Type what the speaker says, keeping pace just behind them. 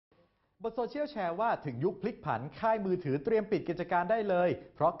บนโซเชียลแชร์ว่าถึงยุคพลิกผันค่ายมือถือเตรียมปิดกิจการได้เลย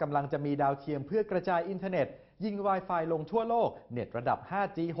เพราะกำลังจะมีดาวเทียมเพื่อกระจายอินเทอร์เน็ตยิง Wi-Fi ลงทั่วโลกเน็ตระดับ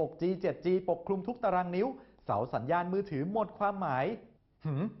 5G 6G 7G ปกคลุมทุกตารางนิ้วเสาสัญญาณมือถือหมดความหมาย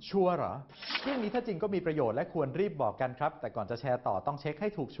ชัวร์เหรอเรื่องนี้ถ้าจริงก็มีประโยชน์และควรรีบบอกกันครับแต่ก่อนจะแชร์ต่อต้องเช็คให้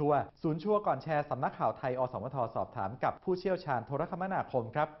ถูกชัวร์ศูนย์ชัวร์ก่อนแชร์สำนักข่าวไทยอสมทสอบถามกับผู้เชี่ยวชาญโทรคมนาคม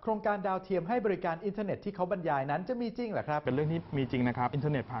ครับโครงการดาวเทียมให้บริการอินเทอร์เน็ตที่เขาบรรยายนั้นจะมีจริงเหรอครับเป็นเรื่องที่มีจริงนะครับอินเทอ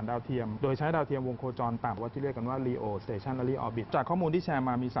ร์เน็ตผ่านดาวเทียมโดยใช้ดาวเทียมวงโคจรต่ำว่าที่เรียกกันว่า LEO Stationary Orbit จากข้อมูลที่แชร์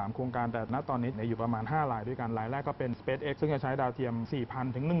มามี3โครงการแต่ณตอนนี้อยู่ประมาณ5รายด้วยกันรายแรกก็เป็น SpaceX ซึ่งจะใช้ดาวเทียม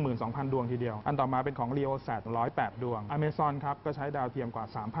 4,000 ถึง 12,000 ดวงทีเดียวอันต่อมาเป็นของ LeoSat 108 ดวง Amazon ครับก็ใช้ดาวเทียมกว่า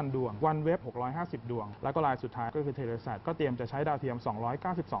 3,000 ดวงOneWeb 650 ดวงแล้วก็รายสุดท้ายก็คือ Telesat ก็เตรียมจะใช้ดาวเทียม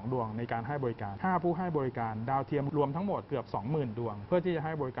292 ดวงในการให้บริการ5ผู้ให้บริการดาวเทียมรวมทั้งหมดเกือบ 20,000 ดวงเพื่อที่จะใ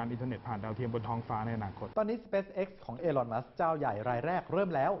ห้บริการอินเทอร์เน็ตผ่านดาวเทียมบนท้องฟ้าในอนาคตตอนนี้ SpaceX ของ Elon Musk เจ้าใหญ่รายแรกเริ่ม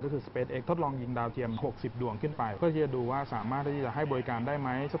แล้วก็คือ SpaceX ทดลองยิงดาวเทียม60 ดวงขึ้นไปเพื่อที่จะดูว่าสามารถที่จะให้บริการได้ไหม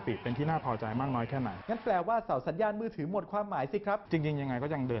สปีดเป็นที่น่าพอใจมากน้อยแค่ไหนงั้นแปลว่าเสาสัญญาณมือถือหมดความหมายสิครับจริงๆยังไงก็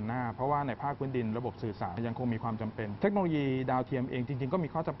ยังเดินหน้าเพราะว่าในภาคพื้นดินระบบสื่อสารยังคงมีความจำเป็นเทคโนโลยีดาวเทียมเองจริงๆก็มี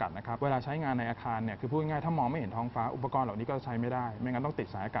ข้อจำกัดนะครับเวลาใช้งานในอาคารเนี่ยคือพูดง่ายๆถ้ามองไม่เห็นท้องฟ้าอุปกรณ์เหล่านี้ก็ใช้ไม่ได้ไม่งั้นต้องติด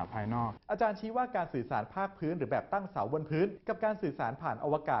สายอากาศภายนอกอาจารย์ชี้ว่าการสื่อสารภาคพื้นหรือแบบตั้งเสาบนพื้นกับการสื่อสารผ่านอ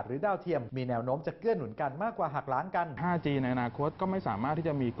วกาศหรือดาวเทียมมีแนวโน้มจะเกื้อหนุนกันมากกว่าหักล้างกัน 5G ในอนาคตก็ไม่สามารถที่จ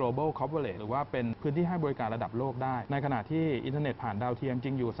ะมี global coverage หรือว่าเป็นพื้นที่ให้บริการระดับโลกได้ในขณะที่อินเทอร์เน็ตผ่านดาวเทียมจ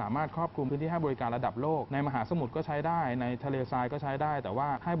ริงอยู่สามารถครอบคลุมพื้นที่ให้บริการระดับโลกในมหาสมุทรก็ใช้ได้ในทะเลทรายก็ใช้ได้แต่ว่า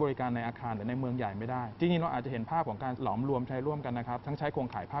ให้บริการในอาคารหรือในเมืองใหญ่ไม่ได้จริงๆเราอาจจะเห็นภาพของการหลอมรวมใช้ร่วมกันนะครับทั้งใช้โครง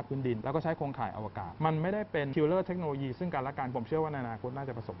ข่ายภาคพื้นดินแล้วก็ใช้โครงข่ายอวกาศมันไม่ได้เป็น killer เทคโนโลยีซึ่งกันและกันผมเชื่อว่าในอนาคตน่า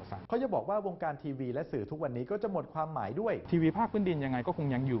จะผสมผสานเขาจะบอกว่าวงการทีวีและสื่อทุกวันนี้ก็จะหมดความหมายด้วยทีวีภาคพื้นดินยังไงก็คง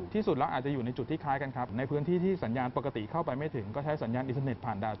ยังอยู่ที่สุดแล้วอาจจะอยู่ในจุดที่คล้ายกันครับในพื้นที่ที่สัญญาณปกติเข้าไปไม่ถึงก็ใช้สัญญาณอินเทอร์เน็ต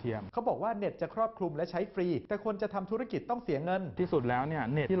ผ่านดาวเทียมเขาบอกว่าเน็ตจะครอบคลุมและใช้ฟรีแต่คนจะทำธุรกิจต้องเสียเงินที่สุดแล้วเนี่ย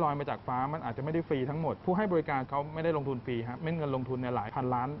เน็ตที่ลอยมาจากฟ้ามันอาจจะไม่ได้ฟรีทั้งหมดผู้ให้บริการเขาไม่ได้ลงทุนฟรีครับเม็ดเงินลงทุนในหลายพัน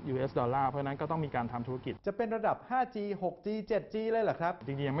ล้าน US ดอลลาร์เพราะนั้นก็ต้องมีการทำธุรกิจจะเป็นระดับ 5G 6G 7G เลยเหรอครับจ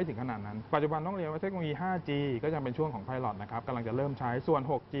ริงๆยังไม่ถึงขนาดนั้นปัจจุบันต้องเรียนว่าเทคโนโลยี 5G ก็ยังเป็นช่วงของไพลอตนะครับกำลังจะเริ่มใช้ส่วน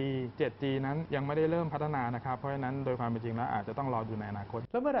 6G 7G นั้นยังไม่ได้เริ่มพัฒนานะครับเพราะฉะนั้นโดยความเป็นจริงแล้วอาจจะต้องรอดูในอนาคต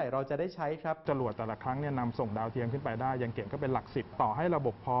แล้วเมื่อไหร่เราจะได้ใช้ครับจรวดแต่ละครั้งเนี่ยนำส่งดาวเทียมขึ้นไปได้ยังเก่งก็เป็นหลัก10ต่อให้ระบ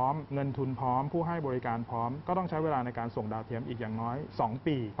บพร้อมเงินทุนพร้อมผู้ให้บริการพร้อมก็ต้องใช้เวลาในการส่งดาวเทียมอีกอย่างน้อย2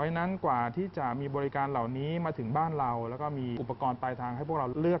ปีเพราะฉะนั้นกว่าที่จะมีบริการเหล่านี้มาถึงบ้านเราแล้วก็มีอุปกรณ์ปลายทางให้พวกเรา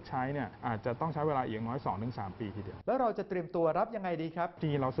เลือกใช้เนี่ยอาจจะต้องใช้เวลาอีกอย่างน้อย 2-3 ปีทีเดียวแล้วเราจะเตรียมตัวรับยังไงดีครับ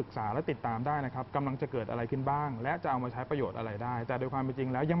ที่เราศึกษาและติดตามได้นะครับกำลังจะเกิดอะไรขึ้นบ้างและจะเอามาใช้ประโยชน์อะไรได้แต่โดยความเป็นจริง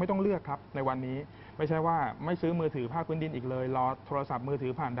แล้วยังไม่ต้องเลือกครับในวันนี้ไม่ใช่ว่าไม่ซื้อมือถือภาคพื้นดินอีกเลยรอโทรศัพท์มือถื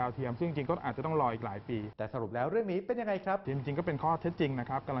อผ่านดาวเทียมซึ่งจริงๆก็อาจจะต้องรออีกหลายปีแต่สรุปแล้วเรื่องนี้เป็นยังไงครับจริงๆก็เป็นข้อเท็จจริงนะ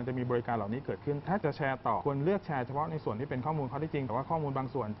ครับกำลังจะมีบริการเหล่านี้เกิดขึ้นถ้าจะแชร์ต่อควรเลือกแชร์เฉพาะในส่วนที่เป็นข้อมูลข้อเท็จจริงแต่ว่าข้อมูลบาง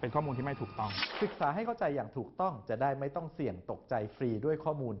ส่วนเป็นข้อมูลที่ไม่ถูกต้องศึกษาให้เข้าใจอย่างถูกต้องจะได้ไม่ต้องเสี่ยงตกใจฟรีด้วยข้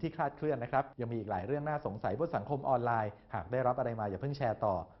อมูลที่คลาดเคลื่อนนะครับยังมีอีกหลายเรื่องน่าสงสัยบนสังคมออนไลน์หากได้รับอะไรมาอย่าเพิ่งแชร์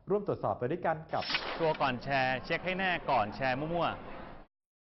ต่อร่วมตรวจสอบไปด้วยกันกับตัวก่อนแชร์เช็คให้แน่ก่อนแชร์มั่ว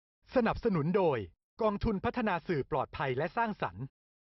ๆสนับสนุนโดยกองทุนพัฒนาสื่อปลอดภัยและสร้างสรรค์